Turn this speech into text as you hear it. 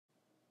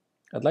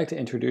I'd like to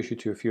introduce you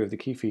to a few of the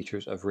key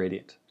features of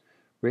Radiant.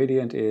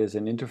 Radiant is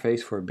an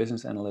interface for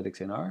business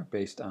analytics in R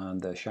based on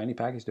the Shiny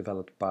package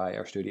developed by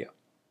RStudio.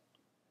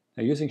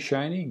 Now, using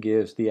Shiny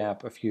gives the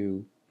app a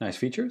few nice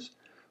features.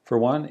 For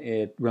one,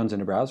 it runs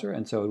in a browser,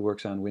 and so it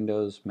works on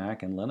Windows,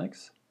 Mac, and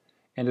Linux.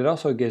 And it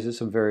also gives it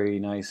some very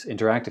nice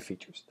interactive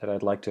features that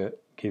I'd like to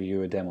give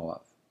you a demo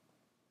of.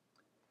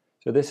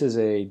 So this is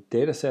a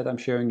data set I'm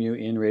showing you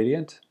in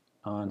Radiant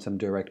on some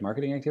direct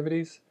marketing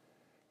activities.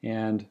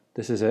 And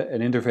this is an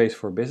interface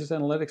for business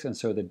analytics, and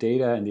so the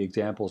data and the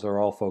examples are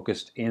all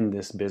focused in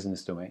this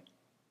business domain.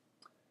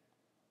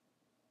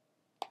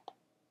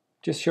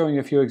 Just showing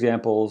a few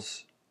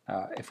examples.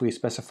 If we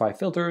specify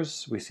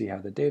filters, we see how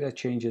the data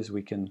changes.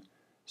 We can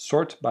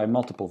sort by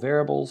multiple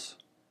variables.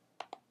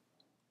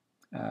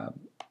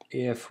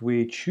 If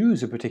we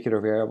choose a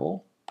particular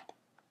variable,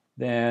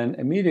 then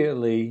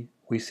immediately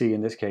we see,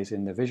 in this case,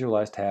 in the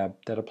Visualize tab,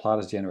 that a plot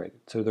is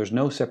generated. So there's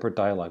no separate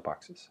dialog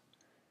boxes.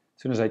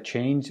 As soon as I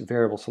change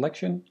variable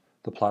selection,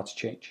 the plots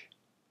change.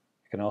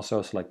 I can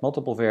also select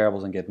multiple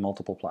variables and get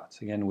multiple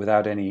plots, again,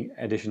 without any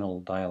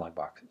additional dialog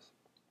boxes.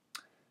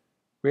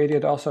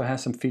 Radiant also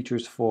has some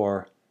features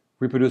for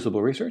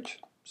reproducible research.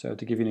 So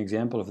to give you an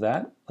example of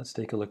that, let's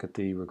take a look at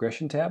the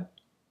Regression tab.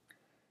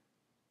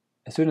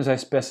 As soon as I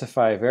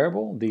specify a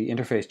variable, the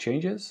interface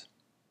changes.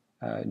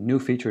 New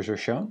features are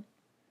shown.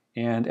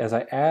 And as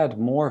I add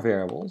more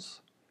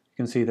variables, you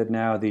can see that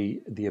now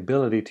the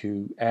ability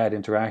to add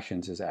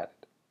interactions is added.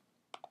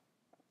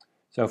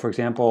 So for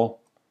example,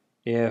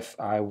 if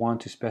I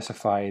want to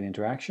specify an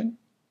interaction,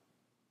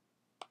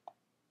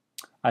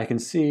 I can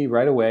see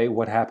right away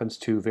what happens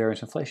to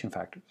variance inflation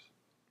factors.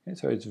 Okay,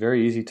 so it's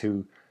very easy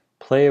to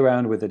play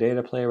around with the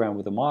data, play around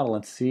with the model,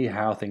 and see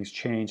how things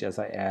change as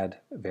I add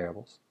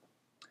variables.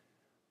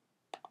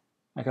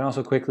 I can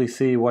also quickly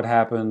see what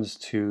happens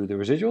to the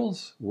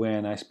residuals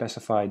when I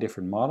specify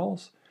different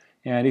models.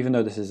 And even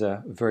though this is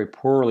a very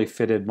poorly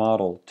fitted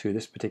model to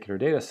this particular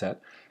data set,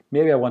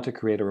 maybe I want to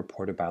create a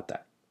report about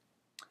that.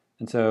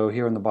 And so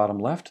here on the bottom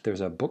left,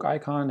 there's a book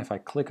icon. If I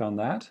click on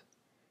that,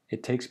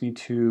 it takes me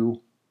to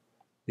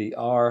the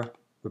R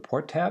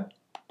report tab.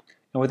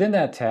 And within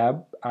that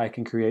tab, I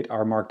can create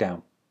R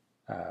Markdown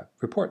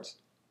reports.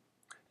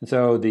 And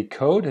so the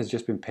code has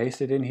just been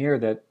pasted in here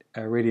that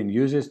Radiant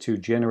uses to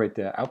generate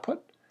the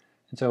output.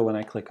 And so when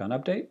I click on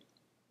Update,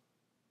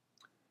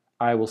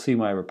 I will see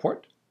my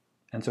report.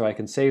 And so I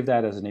can save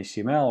that as an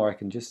HTML, or I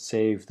can just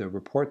save the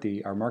report,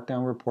 the R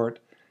Markdown report,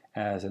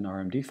 as an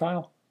RMD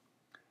file.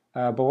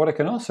 But what I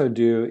can also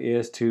do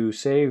is to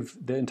save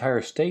the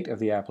entire state of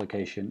the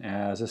application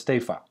as a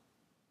state file.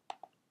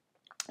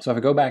 So if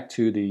I go back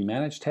to the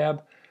Manage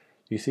tab,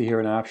 you see here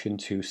an option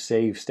to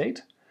save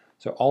state.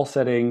 So all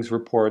settings,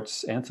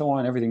 reports, and so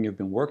on, everything you've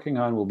been working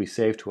on will be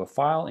saved to a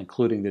file,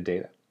 including the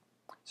data.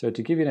 So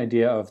to give you an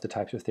idea of the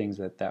types of things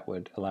that that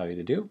would allow you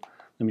to do,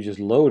 let me just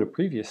load a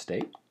previous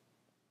state.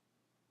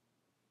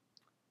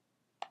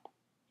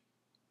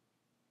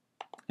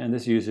 And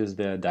this uses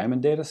the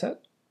Diamond dataset.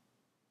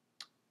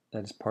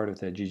 That is part of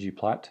the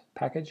ggplot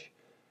package.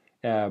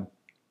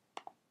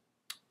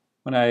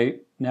 When I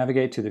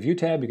navigate to the View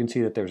tab, you can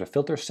see that there's a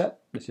filter set.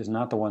 This is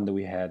not the one that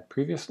we had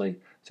previously.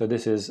 So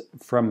this is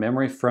from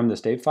memory from the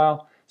state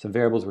file. Some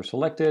variables were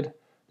selected.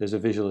 There's a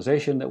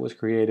visualization that was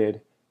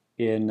created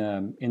in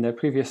that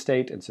previous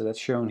state, and so that's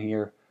shown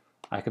here.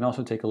 I can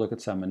also take a look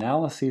at some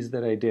analyses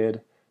that I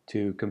did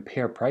to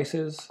compare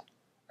prices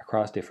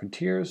across different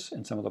tiers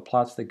and some of the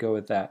plots that go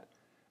with that.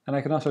 And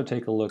I can also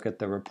take a look at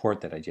the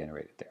report that I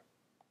generated there.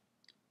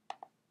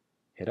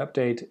 Hit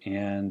Update,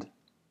 and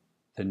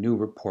the new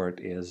report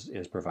is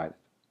provided.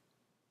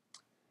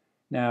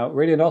 Now,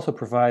 Radiant also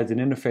provides an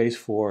interface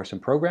for some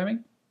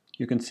programming.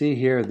 You can see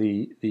here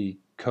the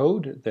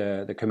code,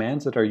 the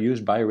commands that are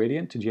used by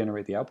Radiant to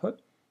generate the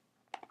output.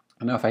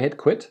 And now if I hit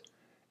Quit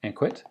and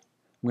Quit,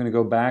 I'm going to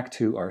go back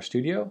to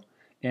RStudio,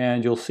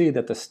 and you'll see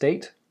that the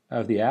state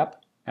of the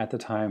app at the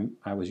time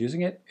I was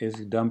using it is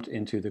dumped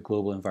into the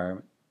global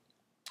environment.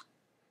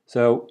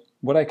 So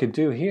what I could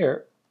do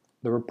here,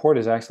 the report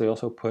is actually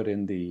also put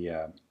in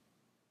the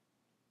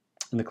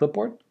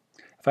clipboard.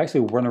 If I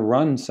actually want to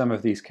run some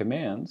of these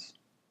commands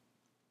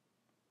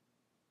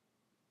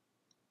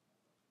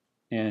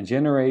and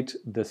generate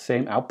the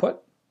same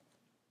output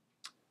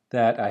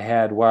that I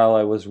had while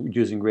I was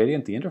using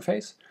Radiant, the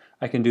interface,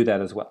 I can do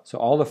that as well. So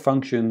all the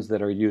functions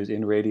that are used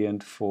in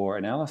Radiant for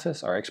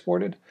analysis are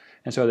exported,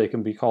 and so they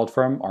can be called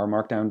from R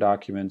Markdown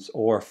documents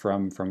or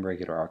from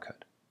regular R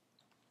code.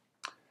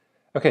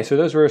 Okay, so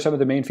those were some of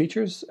the main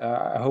features.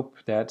 I hope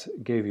that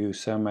gave you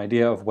some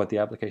idea of what the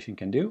application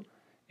can do,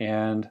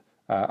 and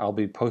I'll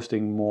be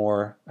posting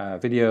more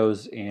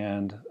videos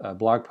and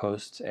blog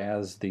posts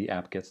as the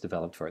app gets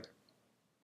developed further.